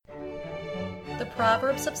The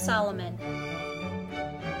Proverbs of Solomon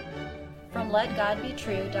from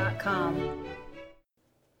LetGodBetrue.com.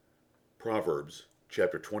 Proverbs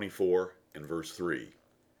chapter 24 and verse 3.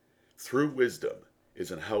 Through wisdom is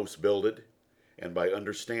an house builded, and by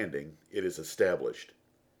understanding it is established.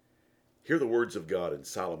 Hear the words of God in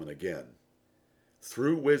Solomon again.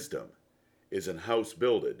 Through wisdom is an house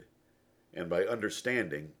builded, and by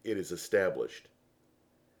understanding it is established.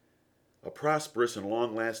 A prosperous and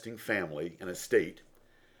long-lasting family and estate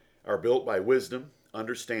are built by wisdom,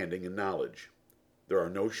 understanding, and knowledge. There are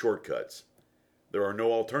no shortcuts. There are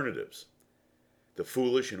no alternatives. The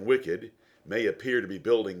foolish and wicked may appear to be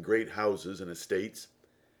building great houses and estates,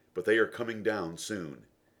 but they are coming down soon.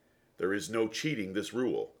 There is no cheating this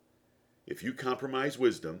rule. If you compromise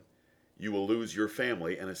wisdom, you will lose your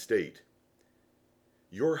family and estate.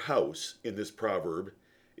 Your house in this proverb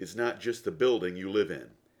is not just the building you live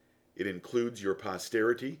in. It includes your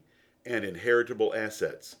posterity and inheritable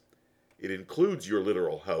assets. It includes your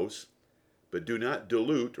literal house, but do not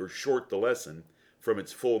dilute or short the lesson from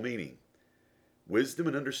its full meaning. Wisdom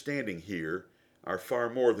and understanding here are far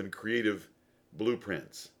more than creative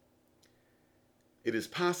blueprints. It is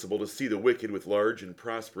possible to see the wicked with large and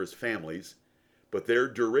prosperous families, but their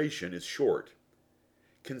duration is short.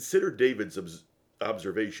 Consider David's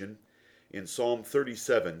observation in Psalm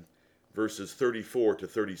 37, verses 34 to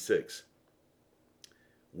 36.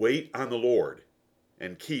 Wait on the Lord,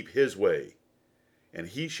 and keep his way, and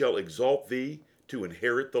he shall exalt thee to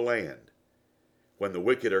inherit the land. When the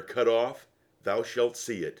wicked are cut off, thou shalt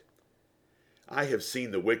see it. I have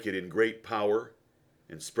seen the wicked in great power,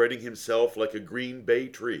 and spreading himself like a green bay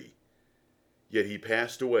tree. Yet he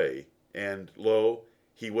passed away, and lo,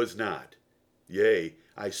 he was not. Yea,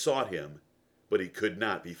 I sought him, but he could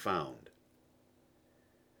not be found.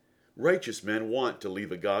 Righteous men want to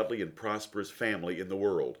leave a godly and prosperous family in the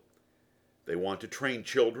world. They want to train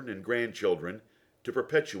children and grandchildren to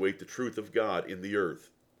perpetuate the truth of God in the earth.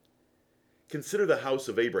 Consider the house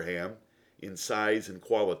of Abraham in size and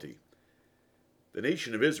quality. The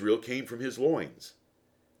nation of Israel came from his loins,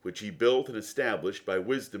 which he built and established by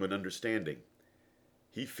wisdom and understanding.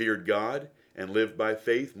 He feared God and lived by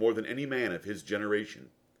faith more than any man of his generation.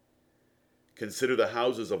 Consider the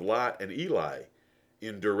houses of Lot and Eli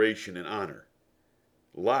in duration and honor.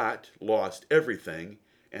 Lot lost everything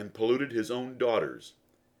and polluted his own daughters.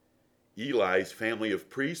 Eli's family of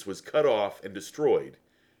priests was cut off and destroyed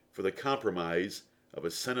for the compromise of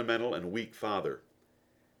a sentimental and weak father.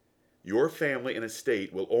 Your family and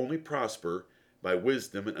estate will only prosper by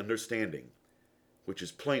wisdom and understanding, which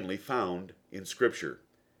is plainly found in Scripture.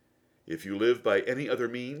 If you live by any other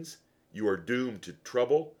means, you are doomed to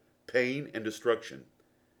trouble, pain, and destruction.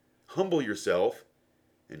 Humble yourself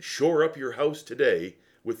and shore up your house today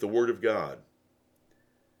with the Word of God.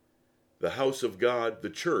 The house of God, the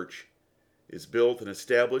church, is built and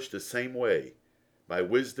established the same way, by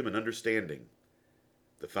wisdom and understanding.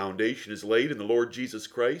 The foundation is laid in the Lord Jesus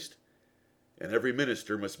Christ, and every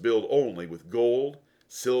minister must build only with gold,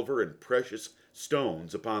 silver, and precious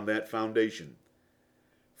stones upon that foundation.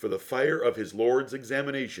 For the fire of his Lord's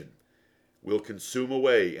examination will consume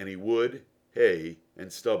away any wood, hay,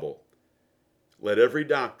 and stubble. Let every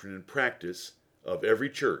doctrine and practice of every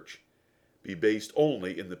church be based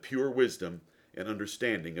only in the pure wisdom and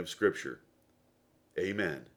understanding of Scripture. Amen.